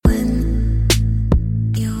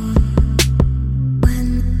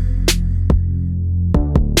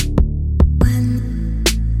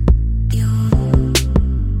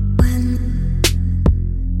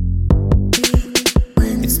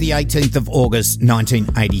18th of August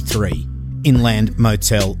 1983, Inland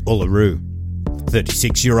Motel Uluru.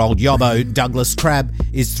 36-year-old yobbo Douglas Crabbe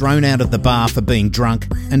is thrown out of the bar for being drunk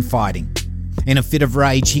and fighting. In a fit of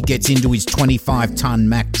rage, he gets into his 25-tonne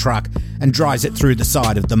Mack Truck and drives it through the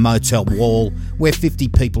side of the motel wall where 50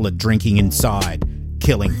 people are drinking inside,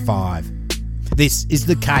 killing 5. This is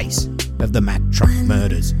the case of the Mack Truck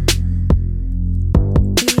Murders.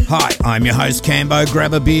 Hi, I'm your host Cambo.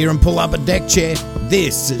 Grab a beer and pull up a deck chair.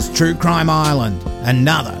 This is True Crime Island,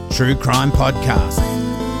 another true crime podcast.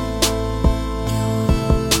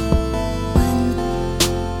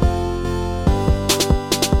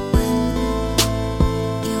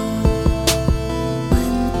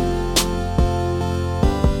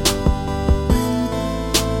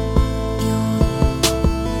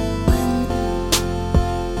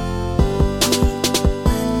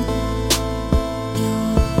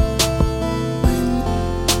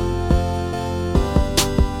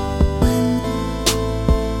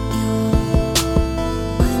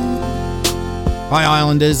 Hi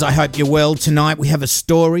Islanders, I hope you're well. Tonight we have a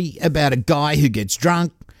story about a guy who gets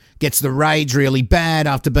drunk, gets the rage really bad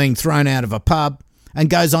after being thrown out of a pub, and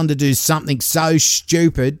goes on to do something so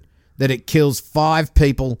stupid that it kills 5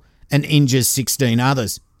 people and injures 16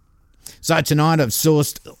 others. So tonight I've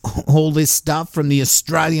sourced all this stuff from the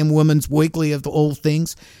Australian Women's Weekly of all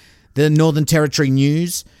things, the Northern Territory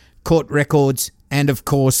News, court records, and of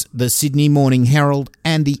course the Sydney Morning Herald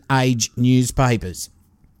and the Age newspapers.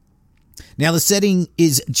 Now, the setting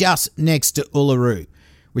is just next to Uluru,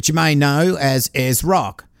 which you may know as Ayers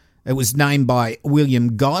Rock. It was named by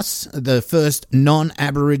William Goss, the first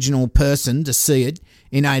non-Aboriginal person to see it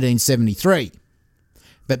in 1873.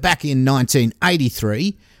 But back in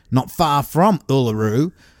 1983, not far from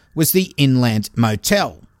Uluru, was the Inland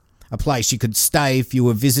Motel, a place you could stay if you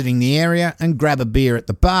were visiting the area and grab a beer at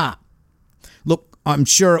the bar. Look, I'm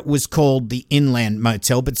sure it was called the Inland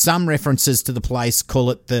Motel, but some references to the place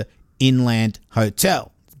call it the Inland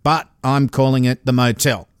Hotel, but I'm calling it the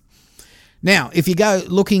motel. Now, if you go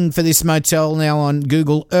looking for this motel now on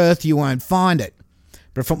Google Earth, you won't find it.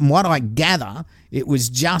 But from what I gather, it was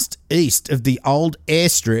just east of the old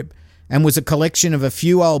airstrip and was a collection of a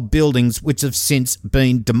few old buildings which have since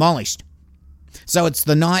been demolished. So it's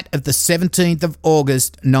the night of the 17th of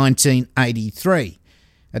August 1983.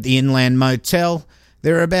 At the Inland Motel,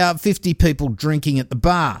 there are about 50 people drinking at the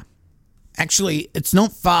bar. Actually, it's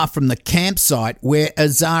not far from the campsite where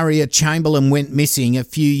Azaria Chamberlain went missing a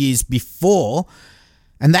few years before,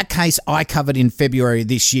 and that case I covered in February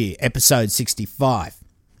this year, episode 65.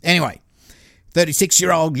 Anyway,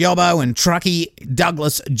 36-year-old yobbo and truckie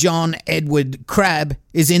Douglas John Edward Crabbe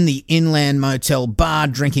is in the Inland Motel bar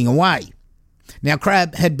drinking away. Now,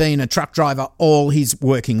 Crabbe had been a truck driver all his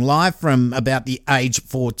working life from about the age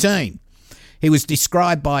 14. He was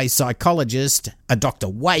described by psychologist Dr.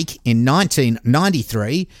 Wake in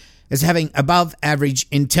 1993 as having above-average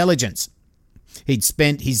intelligence. He'd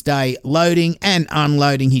spent his day loading and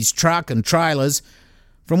unloading his truck and trailers.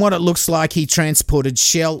 From what it looks like, he transported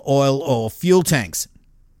Shell oil or fuel tanks.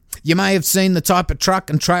 You may have seen the type of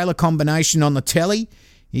truck and trailer combination on the telly.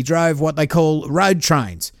 He drove what they call road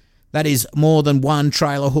trains. That is, more than one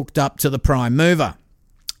trailer hooked up to the prime mover.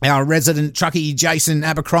 Our resident truckie Jason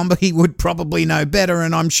Abercrombie would probably know better,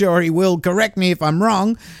 and I'm sure he will correct me if I'm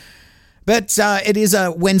wrong. But it is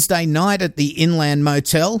a Wednesday night at the Inland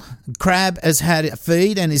Motel. Crabbe has had a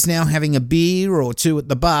feed and is now having a beer or two at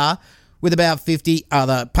the bar with about 50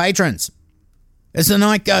 other patrons. As the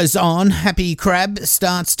night goes on, Happy Crabbe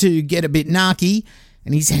starts to get a bit narky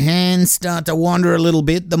and his hands start to wander a little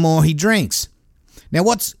bit the more he drinks. Now,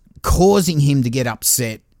 what's causing him to get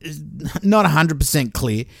upset? Not 100%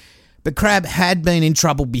 clear, but Crabbe had been in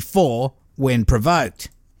trouble before when provoked.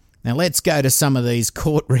 Now let's go to some of these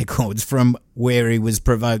court records from where he was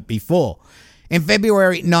provoked before. In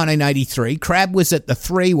February 1983, Crabbe was at the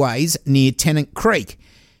Three Ways near Tennant Creek.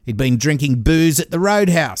 He'd been drinking booze at the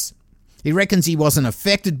Roadhouse. He reckons he wasn't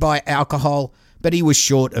affected by alcohol, but he was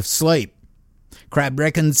short of sleep. Crabbe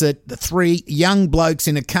reckons that the 3 young blokes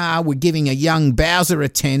in a car were giving a young Bowser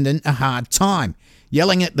attendant a hard time,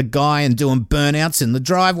 yelling at the guy and doing burnouts in the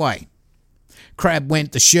driveway. Crabbe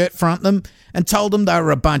went to shirt front them and told them they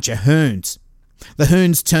were a bunch of hoons. The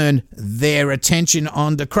hoons turned their attention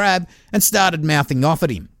onto Crabbe and started mouthing off at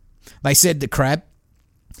him. They said to Crabbe,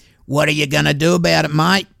 "What are you going to do about it,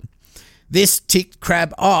 mate?" This ticked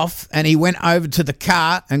Crabbe off and he went over to the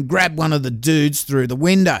car and grabbed one of the dudes through the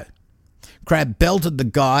window. Crabbe belted the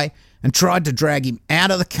guy and tried to drag him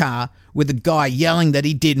out of the car with the guy yelling that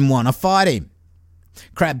he didn't want to fight him.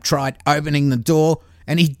 Crabbe tried opening the door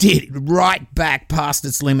and he did right back past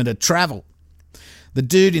its limit of travel. The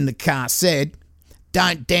dude in the car said,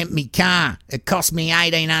 "Don't dent me car. It cost me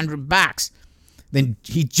 $1,800. Then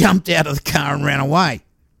he jumped out of the car and ran away.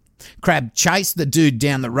 Crabbe chased the dude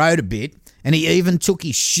down the road a bit, and he even took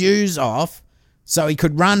his shoes off so he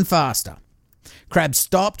could run faster. Crabbe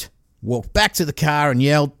stopped, walked back to the car and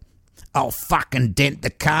yelled, "I'll fucking dent the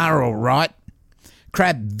car, all right."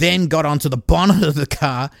 Crabbe then got onto the bonnet of the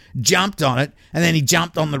car, jumped on it, and then he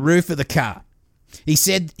jumped on the roof of the car. He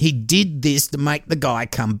said he did this to make the guy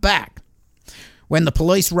come back. When the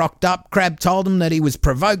police rocked up, Crabbe told them that he was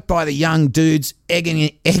provoked by the young dudes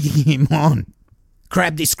egging him on.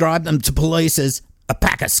 Crabbe described them to police as a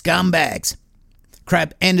pack of scumbags.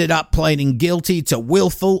 Crabbe ended up pleading guilty to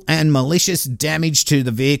willful and malicious damage to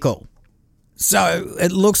the vehicle. So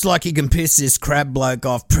it looks like you can piss this Crabbe bloke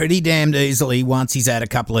off pretty damned easily once he's had a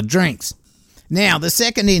couple of drinks. Now, the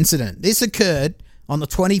second incident. This occurred on the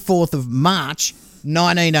 24th of March,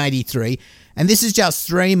 1983, and this is just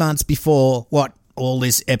 3 months before what all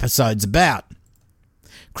this episode's about.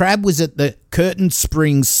 Crabbe was at the Curtin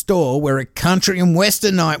Springs store where a country and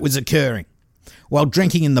western night was occurring. While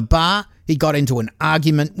drinking in the bar, he got into an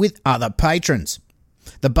argument with other patrons.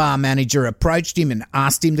 The bar manager approached him and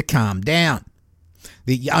asked him to calm down.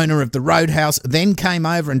 The owner of the roadhouse then came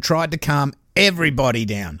over and tried to calm everybody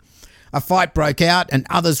down. A fight broke out and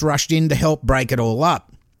others rushed in to help break it all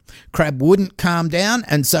up. Crabbe wouldn't calm down,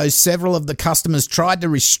 and so several of the customers tried to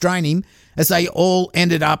restrain him as they all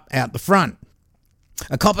ended up out the front.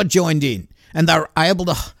 A copper joined in, and they were able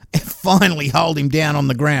to finally hold him down on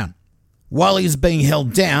the ground. While he was being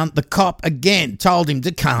held down, the cop again told him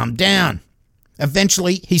to calm down.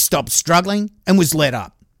 Eventually, he stopped struggling and was let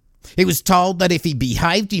up. He was told that if he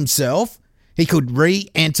behaved himself, he could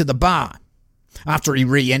re-enter the bar. After he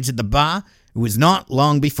re-entered the bar, it was not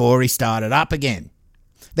long before he started up again.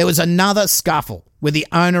 There was another scuffle with the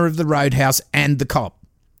owner of the roadhouse and the cop.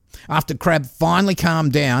 After Crabbe finally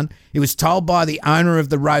calmed down, he was told by the owner of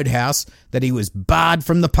the roadhouse that he was barred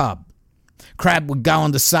from the pub. Crabbe would go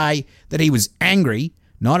on to say that he was angry,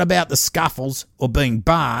 not about the scuffles or being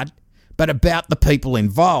barred, but about the people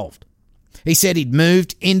involved. He said he'd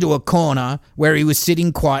moved into a corner where he was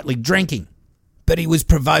sitting quietly drinking, but he was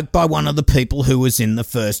provoked by one of the people who was in the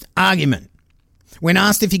first argument. When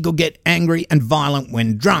asked if he could get angry and violent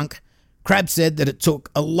when drunk, Crabbe said that it took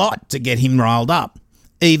a lot to get him riled up,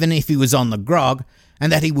 even if he was on the grog,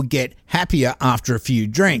 and that he would get happier after a few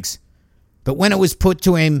drinks. But when it was put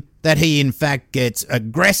to him that he in fact gets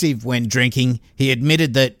aggressive when drinking, he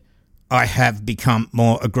admitted that, "I have become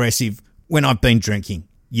more aggressive when I've been drinking,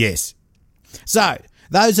 yes." So,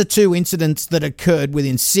 those are two incidents that occurred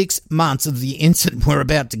within 6 months of the incident we're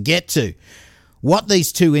about to get to. What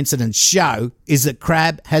these two incidents show is that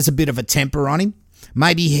Crabbe has a bit of a temper on him.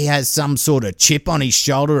 Maybe he has some sort of chip on his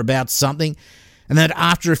shoulder about something, and that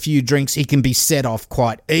after a few drinks he can be set off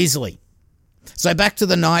quite easily. So back to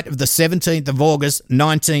the night of the 17th of August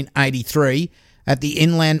 1983 at the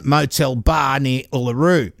Inland Motel bar near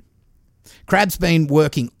Uluru. Crabbe's been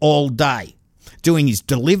working all day, doing his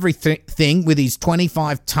delivery thing with his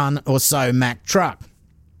 25-tonne or so Mack Truck.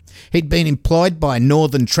 He'd been employed by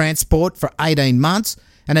Northern Transport for 18 months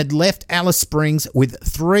and had left Alice Springs with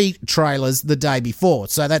 3 trailers the day before.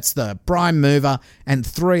 So that's the prime mover and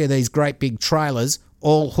 3 of these great big trailers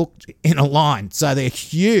all hooked in a line. So they're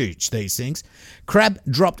huge, these things. Crabbe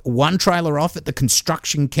dropped 1 trailer off at the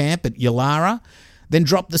construction camp at Yulara, then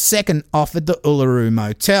dropped the second off at the Uluru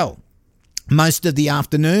Motel. Most of the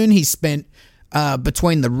afternoon he spent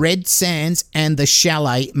between the Red Sands and the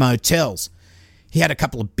Chalet motels. He had a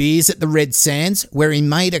couple of beers at the Red Sands where he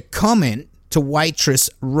made a comment to waitress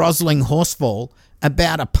Rosling Horsfall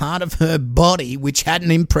about a part of her body which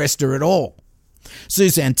hadn't impressed her at all.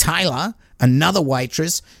 Suzanne Taylor, another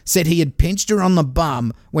waitress, said he had pinched her on the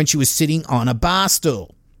bum when she was sitting on a bar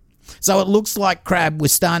stool. So it looks like Crabbe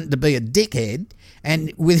was starting to be a dickhead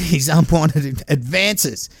and with his unwanted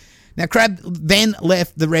advances. Now Crabbe then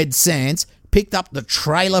left the Red Sands, picked up the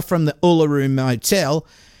trailer from the Uluru Motel,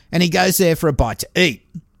 and he goes there for a bite to eat.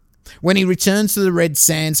 When he returns to the Red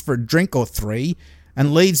Sands for a drink or 3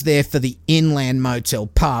 and leaves there for the Inland Motel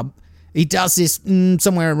pub, he does this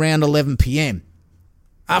somewhere around 11 p.m.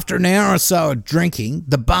 After an hour or so of drinking,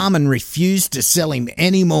 the barman refused to sell him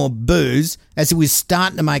any more booze as he was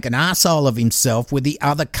starting to make an arsehole of himself with the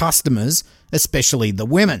other customers, especially the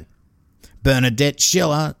women. Bernadette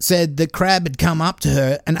Schiller said that Crabbe had come up to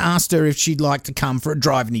her and asked her if she'd like to come for a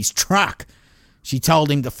drive in his truck. She told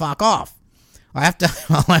him to fuck off. I'll have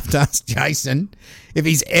to ask Jason if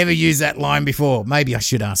he's ever used that line before. Maybe I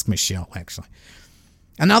should ask Michelle, actually.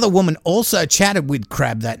 Another woman also chatted with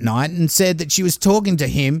Crabbe that night and said that she was talking to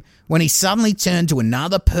him when he suddenly turned to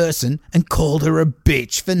another person and called her a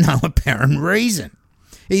bitch for no apparent reason.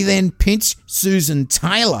 He then pinched Susan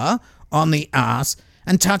Taylor on the arse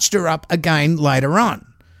and touched her up again later on.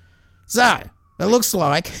 So, it looks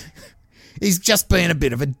like he's just been a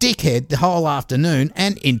bit of a dickhead the whole afternoon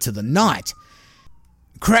and into the night.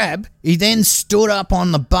 Crabbe, he then stood up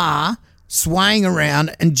on the bar, swaying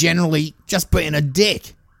around and generally just being a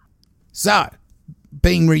dick. So,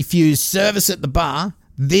 being refused service at the bar,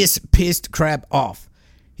 this pissed Crabbe off.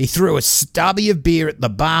 He threw a stubby of beer at the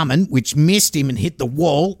barman, which missed him and hit the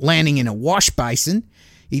wall, landing in a wash basin.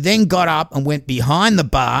 He then got up and went behind the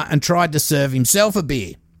bar and tried to serve himself a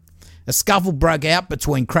beer. A scuffle broke out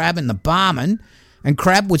between Crabbe and the barman, and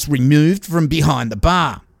Crabbe was removed from behind the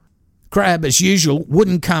bar. Crabbe, as usual,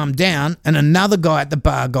 wouldn't calm down, and another guy at the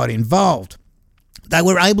bar got involved. They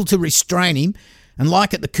were able to restrain him, and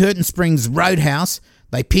like at the Curtin Springs Roadhouse,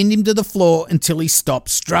 they pinned him to the floor until he stopped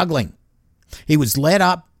struggling. He was led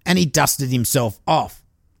up and he dusted himself off.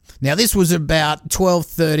 Now this was about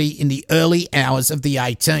 12:30 in the early hours of the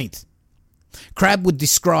 18th. Crabbe would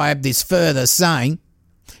describe this further, saying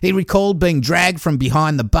he recalled being dragged from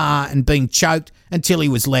behind the bar and being choked until he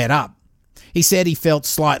was led up. He said he felt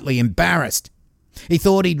slightly embarrassed. He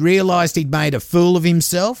thought he'd realised he'd made a fool of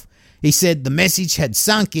himself. He said the message had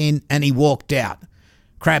sunk in and he walked out.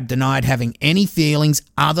 Crabbe denied having any feelings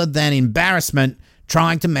other than embarrassment,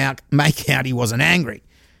 trying to make out he wasn't angry,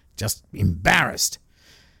 just embarrassed.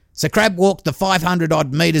 So Crabbe walked the 500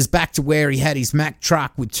 odd metres back to where he had his Mack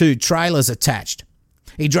truck with 2 trailers attached.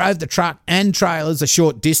 He drove the truck and trailers a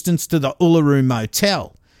short distance to the Uluru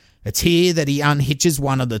Motel. It's here that he unhitches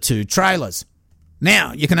one of the 2 trailers.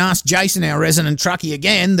 Now, you can ask Jason, our resident truckie,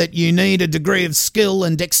 again that you need a degree of skill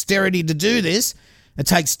and dexterity to do this. It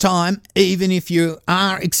takes time, even if you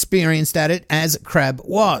are experienced at it, as Crabbe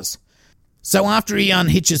was. So after he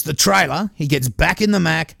unhitches the trailer, he gets back in the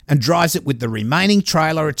Mack and drives it with the remaining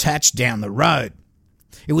trailer attached down the road.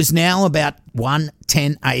 It was now about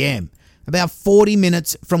 1:10 a.m, about 40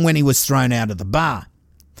 minutes from when he was thrown out of the bar.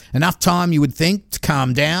 Enough time, you would think, to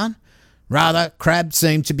calm down. Rather, Crabbe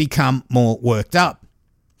seemed to become more worked up.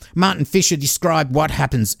 Martin Fisher described what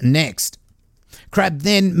happens next. Crabbe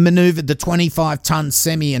then manoeuvred the 25-tonne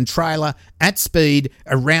semi and trailer at speed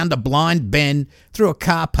around a blind bend, through a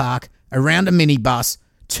car park, around a minibus,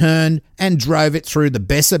 turned and drove it through the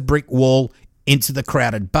Besser brick wall into the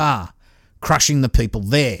crowded bar, crushing the people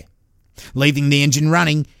there. Leaving the engine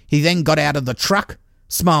running, he then got out of the truck,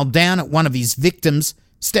 smiled down at one of his victims,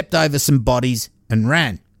 stepped over some bodies and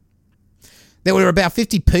ran. There were about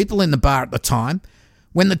 50 people in the bar at the time.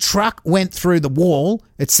 When the truck went through the wall,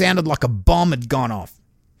 it sounded like a bomb had gone off.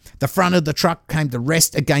 The front of the truck came to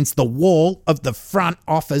rest against the wall of the front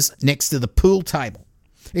office next to the pool table.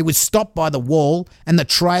 It was stopped by the wall and the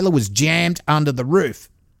trailer was jammed under the roof.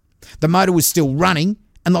 The motor was still running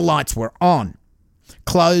and the lights were on.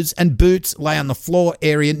 Clothes and boots lay on the floor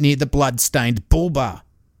area near the blood-stained bull bar.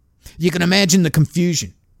 You can imagine the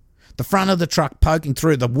confusion. The front of the truck poking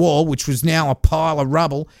through the wall, which was now a pile of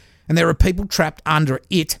rubble, and there are people trapped under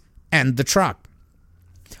it and the truck.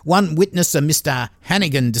 One witnesser, Mr.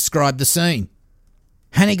 Hannigan, described the scene.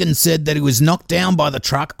 Hannigan said that he was knocked down by the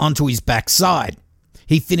truck onto his backside.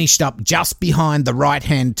 He finished up just behind the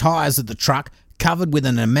right-hand tyres of the truck, covered with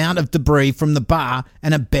an amount of debris from the bar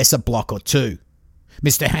and a Besser block or 2.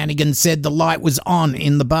 Mr. Hannigan said the light was on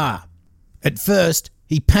in the bar. At first,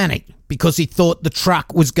 he panicked because he thought the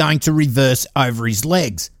truck was going to reverse over his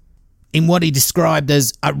legs. In what he described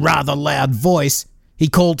as a rather loud voice, he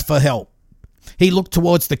called for help. He looked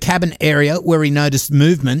towards the cabin area where he noticed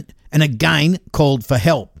movement and again called for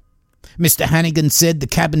help. Mr. Hannigan said the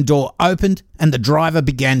cabin door opened and the driver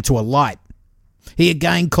began to alight. He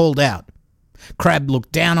again called out. Crabbe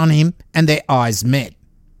looked down on him and their eyes met.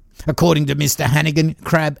 According to Mr. Hannigan,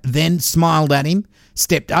 Crabbe then smiled at him,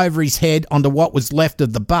 stepped over his head onto what was left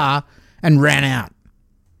of the bar and ran out.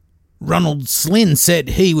 Ronald Slynn said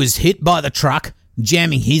he was hit by the truck,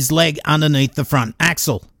 jamming his leg underneath the front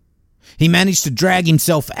axle. He managed to drag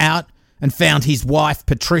himself out and found his wife,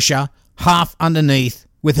 Patricia, half underneath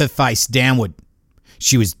with her face downward.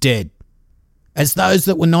 She was dead. As those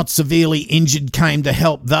that were not severely injured came to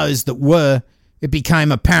help those that were, it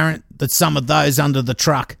became apparent that some of those under the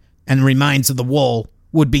truck and remains of the wall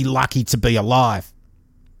would be lucky to be alive.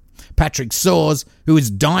 Patrick Soares, who was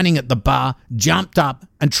dining at the bar, jumped up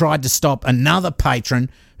and tried to stop another patron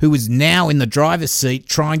who was now in the driver's seat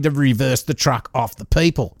trying to reverse the truck off the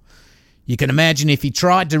people. You can imagine if he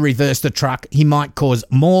tried to reverse the truck, he might cause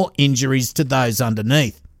more injuries to those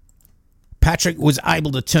underneath. Patrick was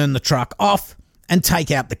able to turn the truck off and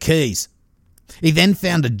take out the keys. He then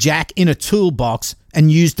found a jack in a toolbox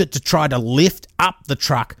and used it to try to lift up the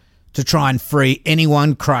truck to try and free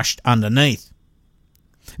anyone crushed underneath.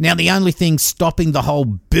 Now, the only thing stopping the whole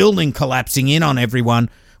building collapsing in on everyone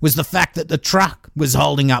was the fact that the truck was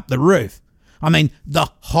holding up the roof. I mean, the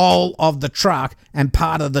whole of the truck and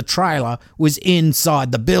part of the trailer was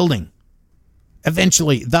inside the building.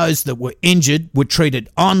 Eventually, those that were injured were treated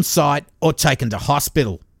on site or taken to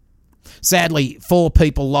hospital. Sadly, 4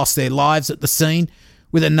 people lost their lives at the scene,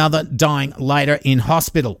 with another dying later in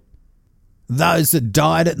hospital. Those that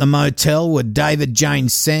died at the motel were David Jane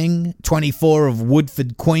Seng, 24 of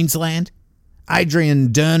Woodford, Queensland, Adrian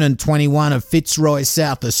Dernan, 21 of Fitzroy,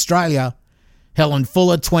 South Australia, Helen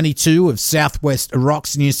Fuller, 22 of Southwest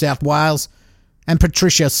Rocks, New South Wales, and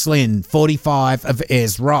Patricia Slynn, 45 of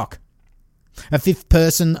Ayers Rock. A 5th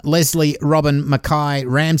person, Leslie Robin Mackay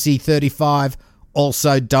Ramsey, 35,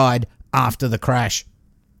 also died after the crash.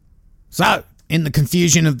 So, in the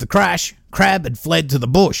confusion of the crash, Crabbe had fled to the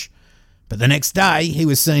bush, but the next day he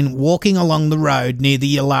was seen walking along the road near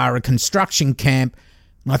the Yalara construction camp,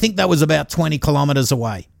 and I think that was about 20 kilometres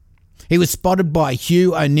away. He was spotted by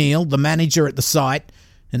Hugh O'Neill, the manager at the site,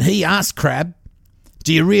 and he asked Crabbe,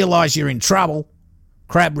 "Do you realise you're in trouble?"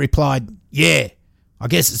 Crabbe replied, "Yeah, I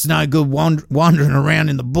guess it's no good wandering around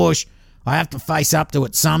in the bush. I have to face up to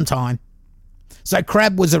it sometime." So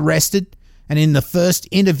Crabbe was arrested, and in the first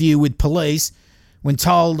interview with police, when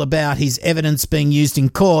told about his evidence being used in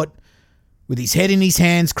court, with his head in his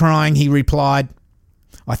hands crying, he replied,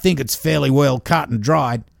 "I think it's fairly well cut and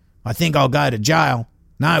dried. I think I'll go to jail.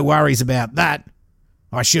 No worries about that.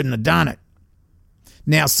 I shouldn't have done it."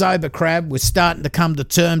 Now sober Crabbe was starting to come to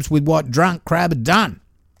terms with what drunk Crabbe had done.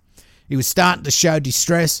 He was starting to show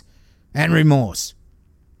distress and remorse.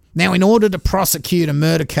 Now, in order to prosecute a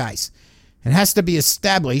murder case, it has to be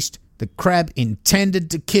established that Crabbe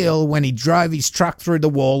intended to kill when he drove his truck through the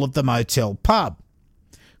wall of the motel pub.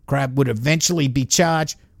 Crabbe would eventually be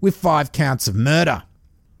charged with 5 counts of murder.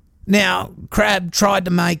 Now, Crabbe tried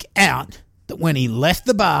to make out that when he left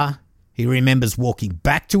the bar, he remembers walking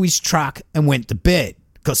back to his truck and went to bed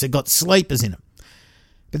because it got sleepers in him,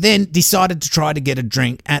 but then decided to try to get a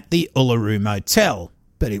drink at the Uluru Motel,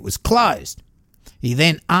 but it was closed. He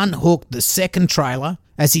then unhooked the second trailer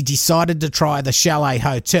as he decided to try the Chalet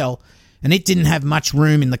Hotel, and it didn't have much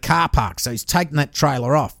room in the car park, so he's taken that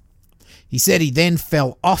trailer off. He said he then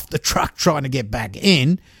fell off the truck trying to get back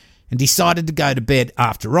in and decided to go to bed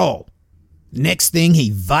after all. Next thing he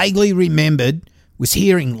vaguely remembered was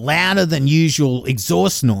hearing louder than usual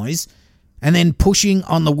exhaust noise and then pushing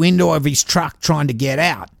on the window of his truck trying to get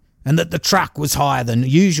out, and that the truck was higher than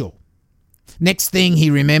usual. Next thing he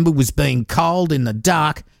remembered was being cold in the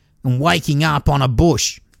dark and waking up on a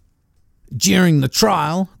bush. During the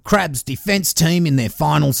trial, Crabbe's defence team in their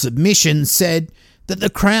final submission said that the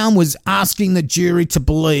Crown was asking the jury to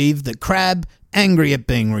believe that Crabbe, angry at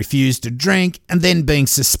being refused a drink and then being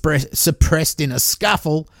suppressed in a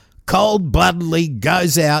scuffle, cold-bloodedly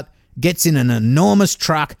goes out, gets in an enormous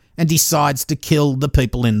truck and decides to kill the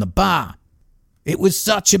people in the bar. It was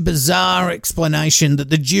such a bizarre explanation that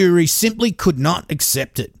the jury simply could not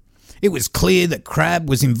accept it. It was clear that Crabbe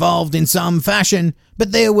was involved in some fashion,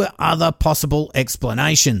 but there were other possible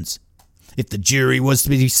explanations. If the jury was to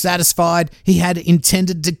be satisfied he had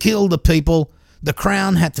intended to kill the people, the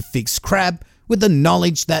Crown had to fix Crabbe with the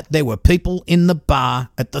knowledge that there were people in the bar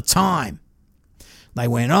at the time. They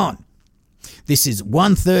went on. This is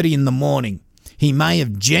 1:30 in the morning. He may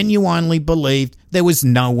have genuinely believed there was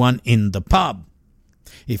no one in the pub.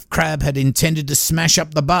 If Crabbe had intended to smash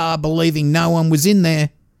up the bar believing no one was in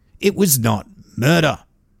there, it was not murder.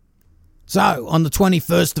 So, on the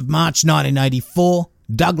 21st of March 1984,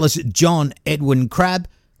 Douglas John Edwin Crabbe,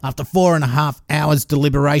 after 4.5 hours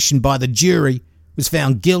deliberation by the jury, was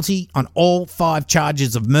found guilty on all 5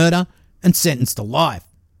 charges of murder and sentenced to life.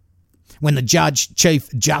 When the Judge Chief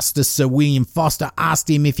Justice Sir William Foster asked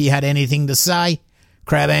him if he had anything to say,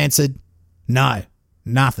 Crabbe answered, "No,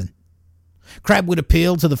 nothing." Crabbe would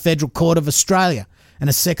appeal to the Federal Court of Australia, and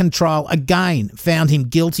a second trial again found him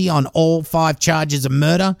guilty on all 5 charges of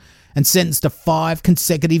murder and sentenced to 5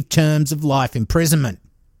 consecutive terms of life imprisonment.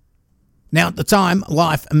 Now, at the time,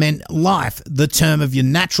 life meant life, the term of your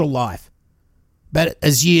natural life. But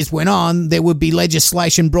as years went on, there would be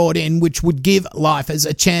legislation brought in which would give lifers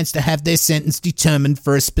a chance to have their sentence determined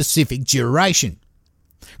for a specific duration.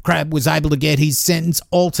 Crabbe was able to get his sentence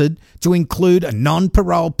altered to include a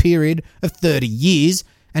non-parole period of 30 years,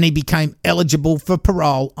 and he became eligible for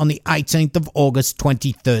parole on the 18th of August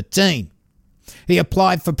 2013. He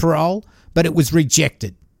applied for parole, but it was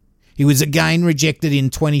rejected. He was again rejected in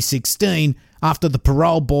 2016 after the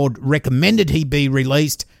parole board recommended he be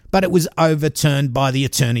released, but it was overturned by the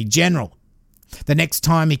Attorney General. The next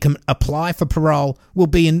time he can apply for parole will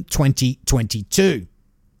be in 2022.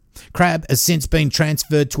 Crabbe has since been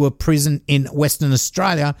transferred to a prison in Western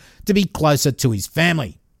Australia to be closer to his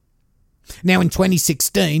family. Now in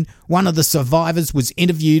 2016, one of the survivors was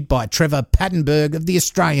interviewed by Trevor Pattenberg of the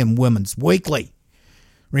Australian Women's Weekly.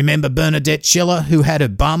 Remember Bernadette Schiller, who had her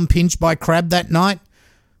bum pinched by Crabbe that night?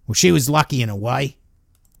 Well, she was lucky in a way.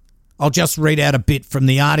 I'll just read out a bit from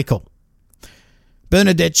the article.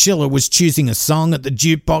 Bernadette Schiller was choosing a song at the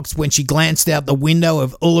jukebox when she glanced out the window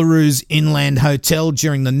of Uluru's Inland Hotel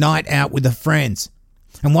during the night out with her friends,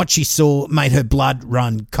 and what she saw made her blood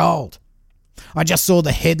run cold. I just saw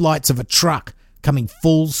the headlights of a truck coming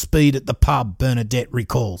full speed at the pub, Bernadette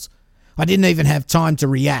recalls. I didn't even have time to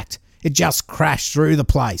react. It just crashed through the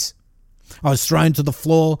place. I was thrown to the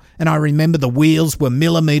floor, and I remember the wheels were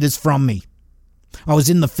millimetres from me. I was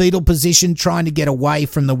in the fetal position trying to get away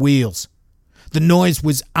from the wheels. The noise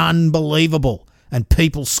was unbelievable, and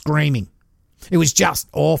people screaming. It was just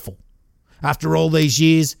awful. After all these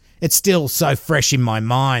years, it's still so fresh in my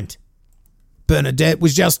mind. Bernadette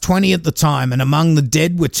was just 20 at the time, and among the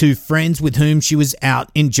dead were two friends with whom she was out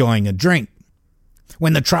enjoying a drink.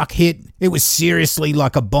 When the truck hit, it was seriously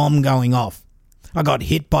like a bomb going off. I got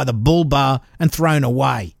hit by the bull bar and thrown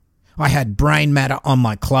away. I had brain matter on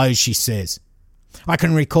my clothes, she says. I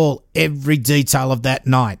can recall every detail of that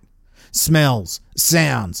night. Smells,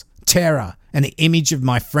 sounds, terror, and the image of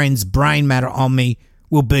my friend's brain matter on me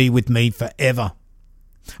will be with me forever.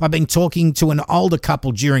 I've been talking to an older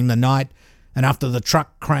couple during the night, and after the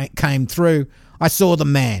truck came through, I saw the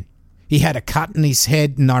man. He had a cut in his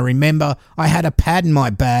head, and I remember I had a pad in my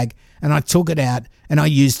bag, and I took it out and I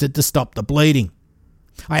used it to stop the bleeding.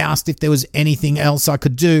 I asked if there was anything else I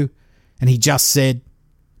could do, and he just said,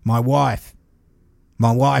 My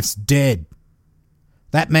wife's dead.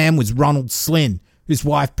 That man was Ronald Slynn, whose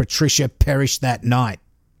wife Patricia perished that night.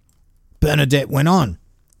 Bernadette went on.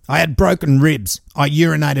 I had broken ribs. I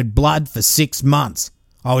urinated blood for 6 months.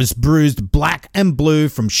 I was bruised black and blue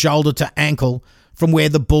from shoulder to ankle from where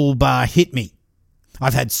the bull bar hit me.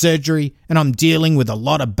 I've had surgery and I'm dealing with a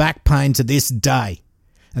lot of back pain to this day.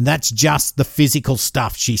 And that's just the physical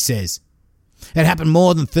stuff, she says. It happened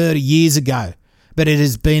more than 30 years ago, but it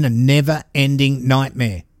has been a never-ending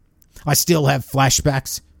nightmare. I still have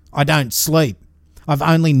flashbacks. I don't sleep. I've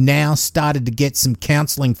only now started to get some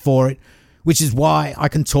counselling for it, which is why I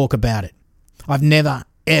can talk about it. I've never,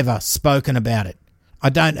 ever spoken about it. I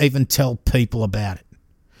don't even tell people about it.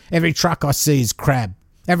 Every truck I see is Crabbe.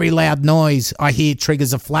 Every loud noise I hear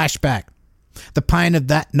triggers a flashback. The pain of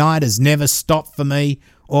that night has never stopped for me,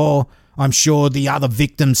 or I'm sure the other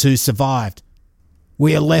victims who survived.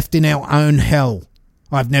 We are left in our own hell.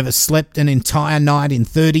 I've never slept an entire night in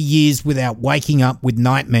 30 years without waking up with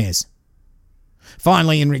nightmares.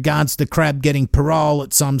 Finally, in regards to Crabbe getting parole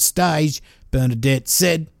at some stage, Bernadette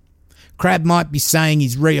said, Crabbe might be saying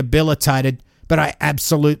he's rehabilitated, but I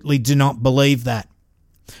absolutely do not believe that.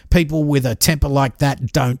 People with a temper like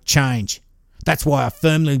that don't change. That's why I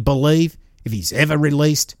firmly believe if he's ever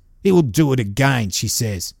released, he will do it again, she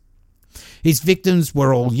says. His victims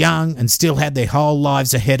were all young and still had their whole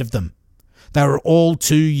lives ahead of them. They were all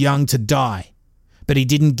too young to die, but he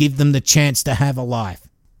didn't give them the chance to have a life.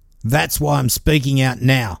 That's why I'm speaking out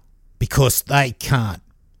now, because they can't.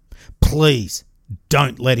 Please,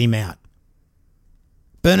 don't let him out.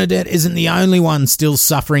 Bernadette isn't the only one still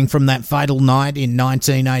suffering from that fatal night in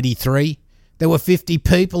 1983. There were 50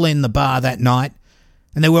 people in the bar that night,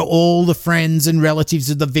 and there were all the friends and relatives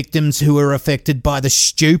of the victims who were affected by the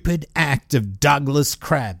stupid act of Douglas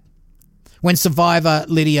Crabbe. When survivor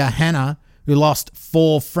Lydia Hanna, who lost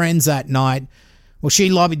 4 friends that night, well, she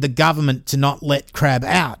lobbied the government to not let Crabbe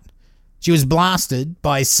out. She was blasted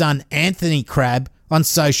by his son Anthony Crabbe on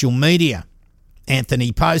social media.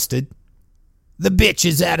 Anthony posted, "The bitch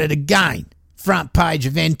is at it again. Front page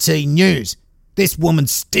of NT News. This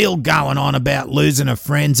woman's still going on about losing her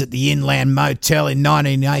friends at the Inland Motel in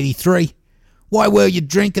 1983. Why were you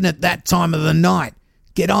drinking at that time of the night?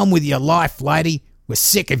 Get on with your life, lady. We're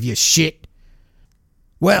sick of your shit."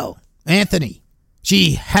 Well, Anthony,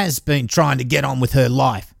 she has been trying to get on with her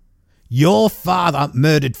life. Your father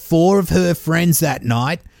murdered 4 of her friends that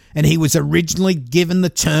night, and he was originally given the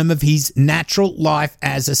term of his natural life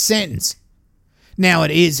as a sentence. Now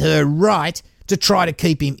it is her right to try to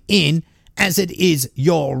keep him in, as it is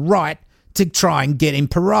your right to try and get him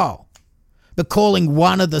parole. But calling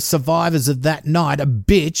one of the survivors of that night a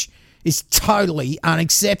bitch is totally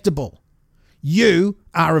unacceptable. You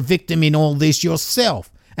are a victim in all this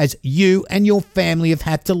yourself, as you and your family have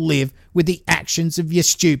had to live with the actions of your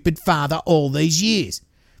stupid father all these years.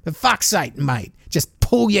 For fuck's sake, mate, just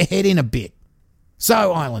pull your head in a bit.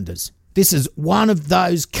 So, Islanders, this is one of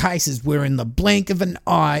those cases where in the blink of an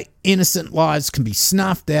eye, innocent lives can be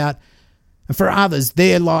snuffed out, and for others,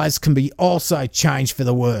 their lives can be also changed for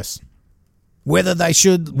the worse. Whether they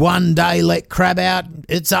should one day let Crabbe out,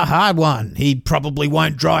 it's a hard one. He probably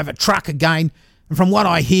won't drive a truck again, and from what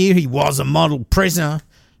I hear, he was a model prisoner.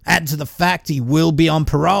 Add to the fact he will be on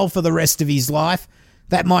parole for the rest of his life.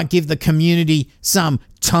 That might give the community some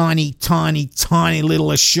tiny little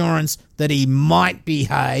assurance that he might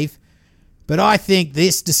behave. But I think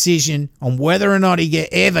this decision on whether or not he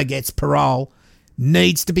ever gets parole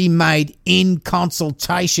needs to be made in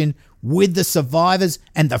consultation with the survivors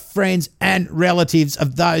and the friends and relatives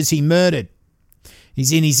of those he murdered.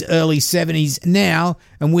 He's in his early 70s now,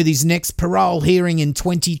 and with his next parole hearing in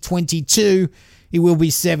 2022, he will be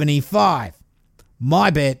 75. My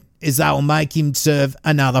bet is they'll make him serve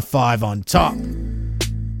another 5 on top.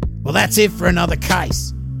 Well, that's it for another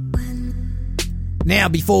case. Now,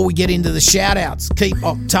 before we get into the shout-outs, keep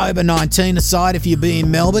October 19 aside if you'll be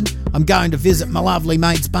in Melbourne. I'm going to visit my lovely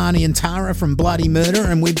mates Barney and Tara from Bloody Murder,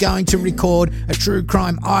 and we're going to record a True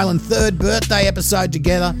Crime Island 3rd birthday episode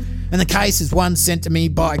together. And the case is one sent to me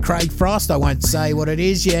by Craig Frost. I won't say what it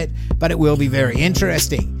is yet, but it will be very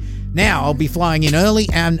interesting. Now, I'll be flying in early,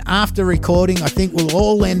 and after recording, I think we'll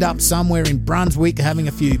all end up somewhere in Brunswick having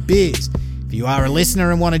a few beers. If you are a listener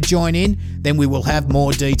and want to join in, then we will have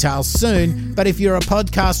more details soon. But if you're a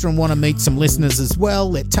podcaster and want to meet some listeners as well,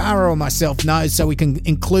 let Tara or myself know so we can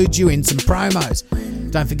include you in some promos.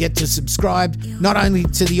 Don't forget to subscribe not only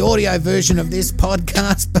to the audio version of this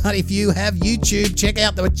podcast, but if you have YouTube, check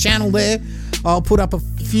out the channel there. I'll put up a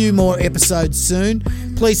few more episodes soon.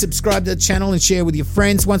 Please subscribe to the channel and share with your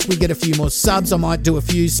friends. Once we get a few more subs, I might do a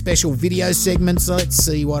few special video segments. So let's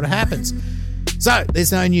see what happens. So,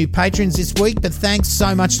 there's no new patrons this week, but thanks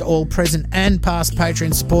so much to all present and past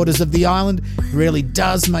Patreon supporters of the island. It really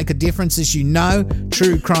does make a difference, as you know.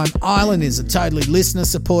 True Crime Island is a totally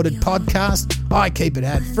listener-supported podcast. I keep it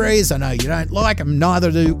ad-free, as I know you don't like them,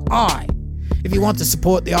 neither do I. If you want to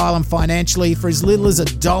support the island financially for as little as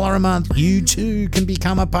 $1 a month, you too can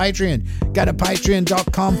become a Patreon. Go to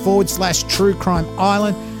patreon.com/True Crime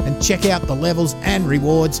Island and check out the levels and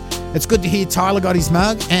rewards. It's good to hear Tyler got his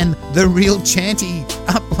mug, and the real Chanty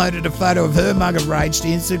uploaded a photo of her mug of rage to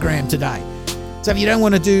Instagram today. So if you don't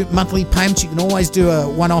want to do monthly payments, you can always do a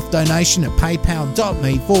one-off donation at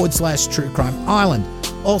paypal.me/True Crime Island.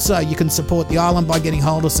 Also, you can support the island by getting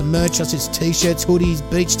hold of some merch such as t-shirts, hoodies,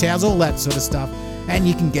 beach towels, all that sort of stuff. And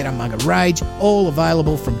you can get a mug of rage, all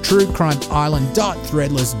available from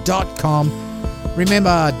truecrimeisland.threadless.com.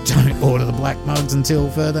 Remember, don't order the black mugs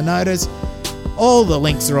until further notice. All the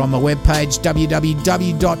links are on the webpage,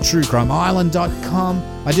 www.truecrimeisland.com.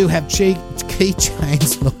 I do have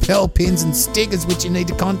keychains, lapel pins and stickers which you need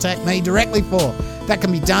to contact me directly for. That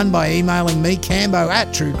can be done by emailing me,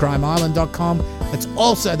 cambo@truecrimeisland.com. It's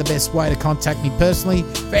also the best way to contact me personally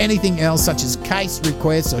for anything else such as case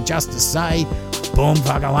requests or just to say, boom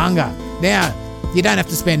whakalunga. Now, you don't have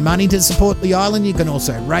to spend money to support the island. You can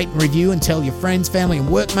also rate and review and tell your friends, family and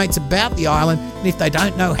workmates about the island. And if they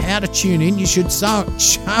don't know how to tune in, you should show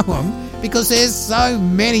them, because there's so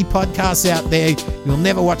many podcasts out there, you'll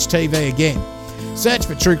never watch TV again. Search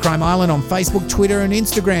for True Crime Island on Facebook, Twitter and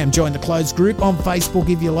Instagram. Join the closed group on Facebook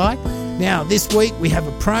if you like. Now, this week we have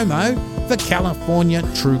a promo for California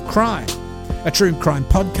True Crime, a true crime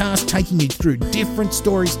podcast taking you through different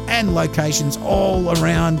stories and locations all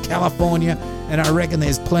around California, and I reckon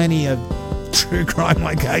there's plenty of true crime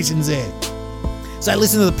locations there. So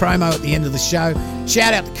listen to the promo at the end of the show.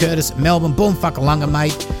 Shout out to Curtis at Melbourne. Boom whakalunga,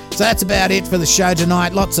 mate. So that's about it for the show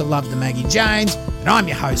tonight. Lots of love to Maggie Janes, and I'm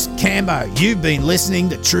your host, Cambo. You've been listening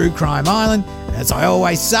to True Crime Island, and as I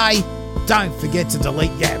always say, don't forget to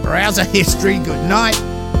delete your browser history. Good night,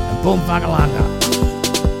 and boom whakalunga.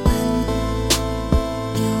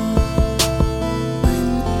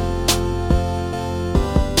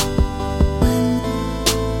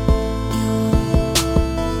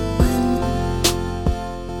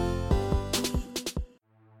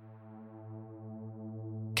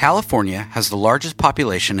 California has the largest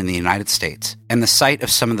population in the United States and the site of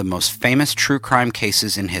some of the most famous true crime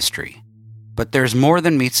cases in history. But there's more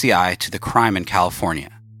than meets the eye to the crime in California.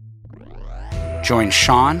 Join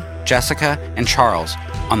Sean, Jessica, and Charles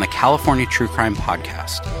on the California True Crime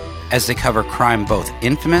Podcast as they cover crime both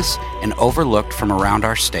infamous and overlooked from around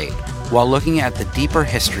our state, while looking at the deeper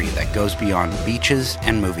history that goes beyond beaches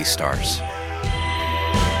and movie stars.